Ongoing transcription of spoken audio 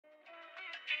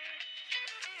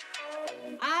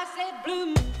I said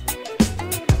blue.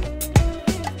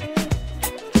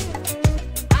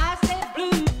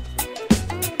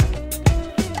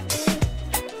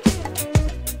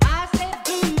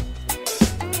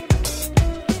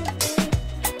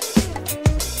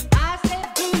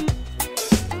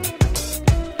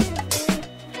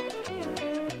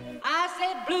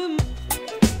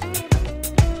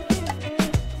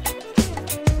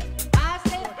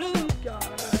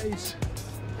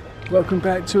 Welcome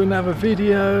back to another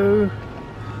video.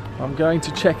 I'm going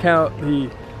to check out the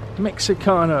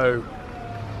Mexicano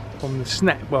from the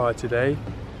snack bar today.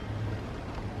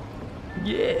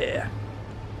 Yeah!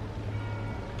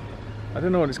 I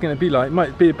don't know what it's going to be like. It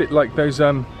might be a bit like those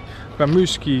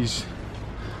Ramuskis,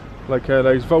 like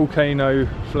those volcano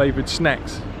flavoured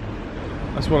snacks.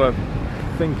 That's what I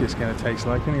think it's going to taste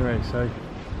like anyway, so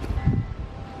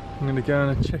I'm going to go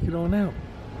and check it on out.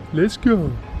 Let's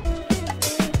go!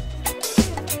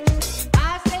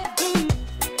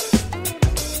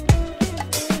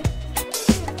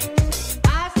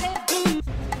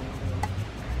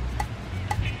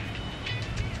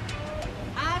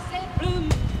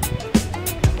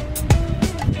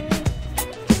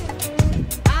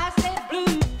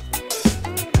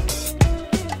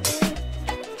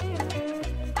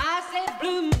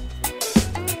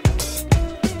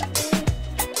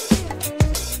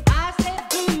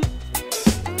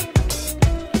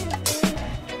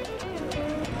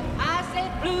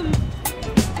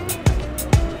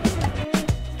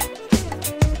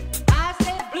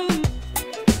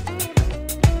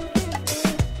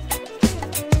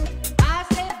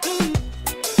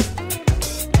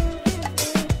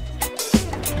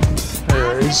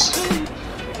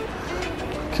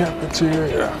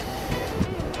 Cafeteria.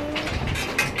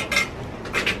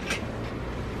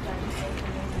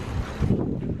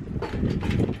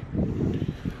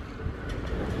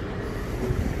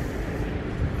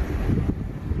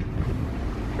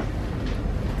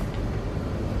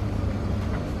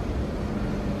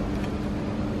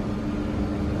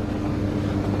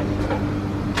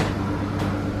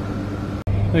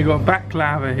 They got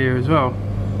baklava here as well.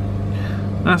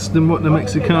 That's what the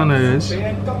Mexicano is.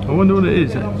 I wonder what it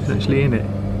is that's actually in it.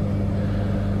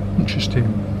 Interesting.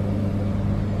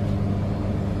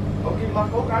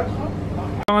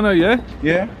 Mexicano, yeah?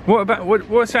 Yeah. What about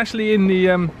what's actually in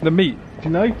the meat? Do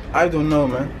you know? I don't know,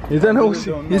 man. You don't know what's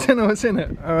in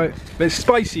it? Alright. But it's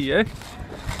spicy, yeah?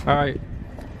 Alright.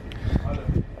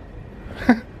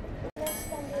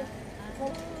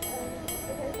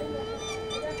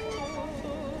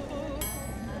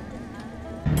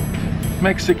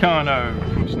 Mexicano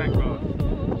from Snack Bar,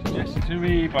 suggested to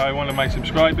me by one of my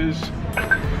subscribers, so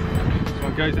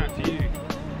it goes out to you.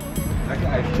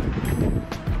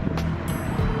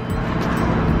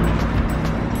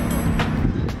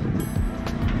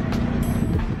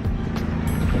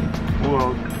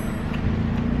 Well,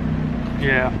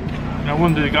 yeah, no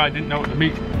wonder the guy didn't know what the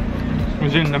meat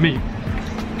was in the meat.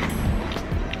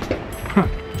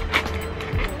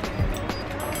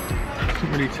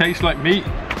 Doesn't really taste like meat.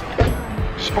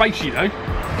 Spicy though. Yeah,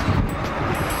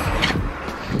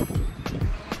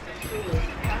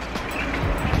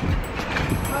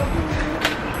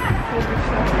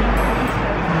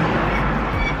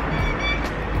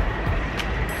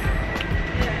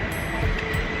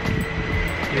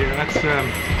 that's I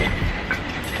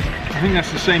think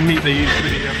that's the same meat they use for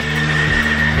the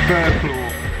bird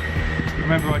claw.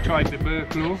 Remember I tried the bird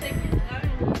claw?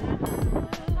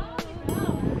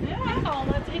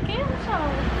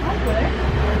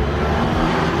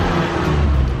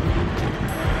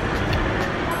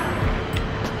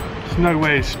 It's no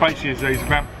way as spicy as those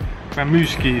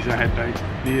Ramuskis I had though.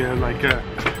 The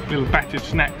little battered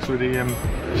snacks with the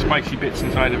spicy bits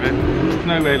inside of it. There's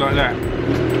no way like that.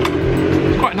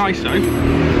 It's quite nice though.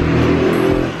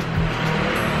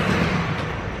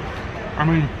 I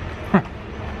mean,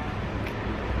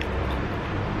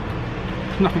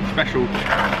 nothing special.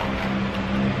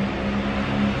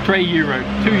 €3,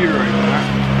 €2 for that.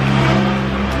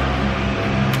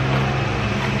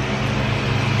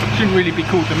 Shouldn't really be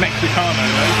called the Mexicano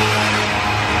though.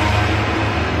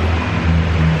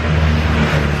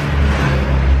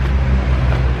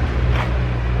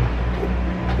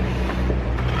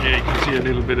 Yeah, you can see a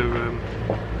little bit of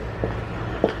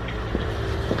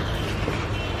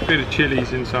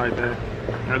chilies inside there.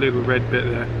 A little red bit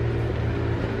there.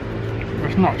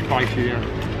 It's not spicy, yeah.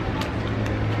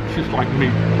 It's just like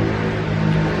meat.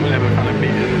 Whatever kind of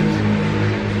meat it is.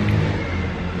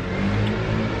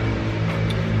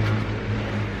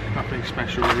 Nothing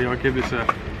special really. I'll give this a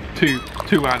 2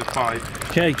 out of 5.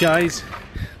 Okay guys,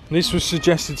 This was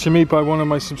suggested to me by one of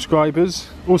my subscribers,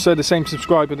 also the same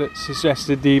subscriber that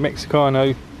suggested the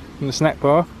Mexicano in the snack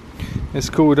bar. It's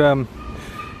called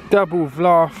Double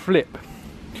Vlaflip.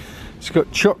 It's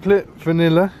got chocolate,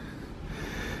 vanilla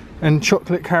and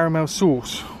chocolate caramel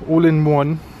sauce all in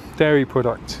one dairy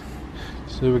product.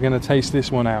 So we're going to taste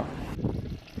this one out.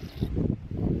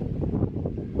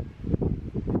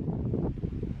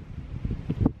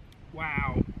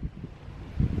 Wow,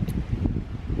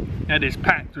 that is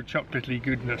packed with chocolatey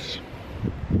goodness.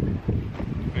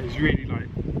 It's really like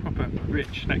proper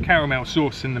rich. That caramel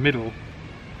sauce in the middle,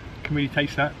 can really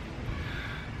taste that.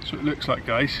 That's what it looks like,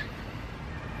 guys.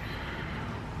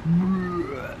 You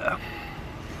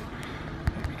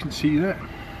can see that.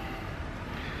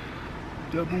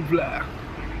 Double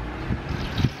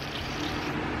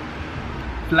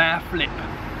Vlaflip.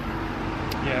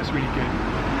 Yeah, it's really good.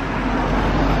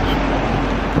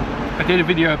 I did a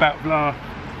video about Vla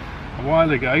a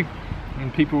while ago,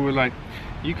 and people were like,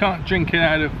 you can't drink it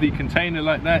out of the container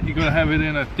like that, you got to have it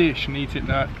in a dish and eat it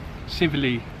like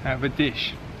civilly out of a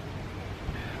dish.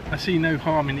 I see no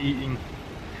harm in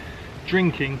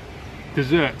drinking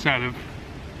desserts out of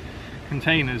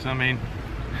containers. I mean,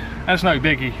 that's no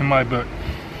biggie in my book.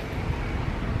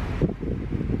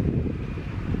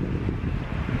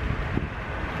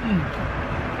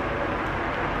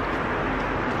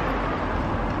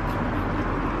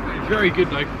 It's very good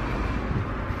though.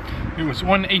 It was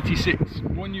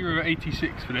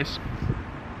 €1.86 for this.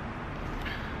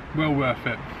 Well worth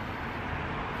it.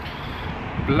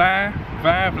 Blah,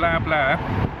 blah, blah, blah.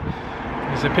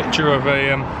 There's a picture of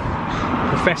a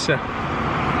professor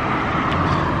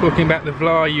talking about the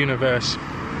Vla universe.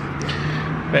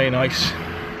 Very nice.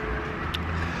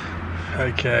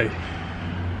 Okay.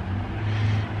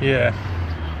 Yeah.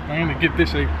 I'm gonna give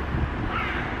this I'm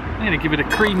gonna give it a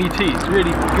creamy tea. It's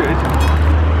really good.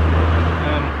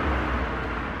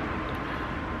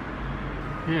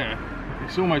 Yeah,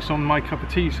 it's almost on my cup of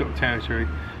tea sort of territory.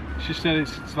 It's just that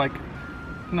it's like, I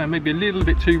don't know, maybe a little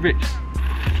bit too rich.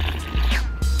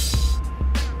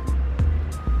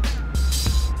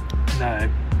 No,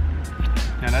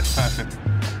 that's perfect.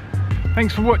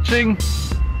 Thanks for watching.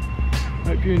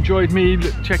 Hope you enjoyed me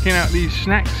checking out these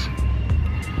snacks.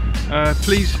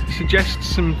 Please suggest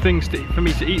some things for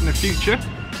me to eat in the future.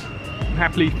 I'm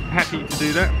happy to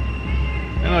do that.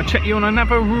 And I'll check you on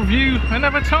another review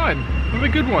another time with a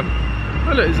good one.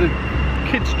 Oh look, there's a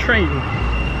kid's train.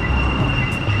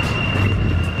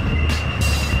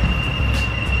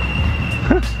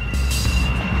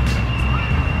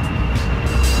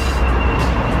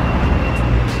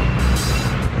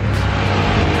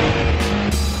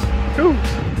 Cool.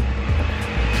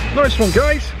 Nice one,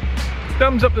 guys.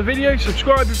 Thumbs up the video,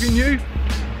 subscribe if you're new.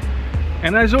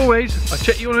 And as always, I'll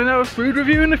check you on another food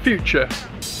review in the future.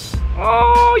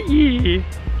 Oh yeah!